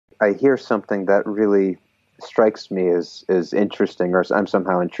I hear something that really strikes me as interesting, or I'm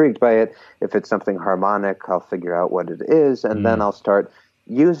somehow intrigued by it. If it's something harmonic, I'll figure out what it is, and then I'll start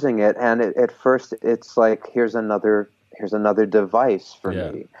using it. And at first, it's like here's another device for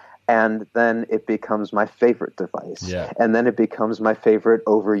me. And then it becomes my favorite device. Yeah. And then it becomes my favorite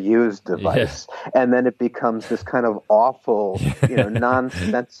overused device. And then it becomes this kind of awful,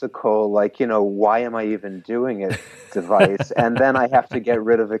 nonsensical, like, why am I even doing it device? And then I have to get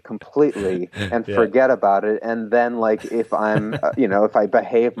rid of it completely and forget about it. And then, like, if I'm, if I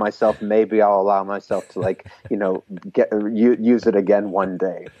behave myself, maybe I'll allow myself to, like, use it again one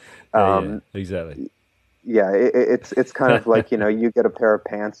day. Exactly. Yeah, it's kind of like, you get a pair of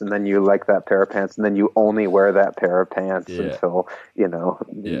pants and then you like that pair of pants and then you only wear that pair of pants until,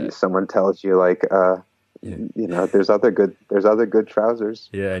 someone tells you, like, there's other good trousers.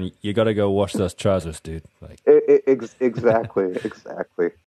 Yeah, and you got to go wash those trousers, dude. Like Exactly.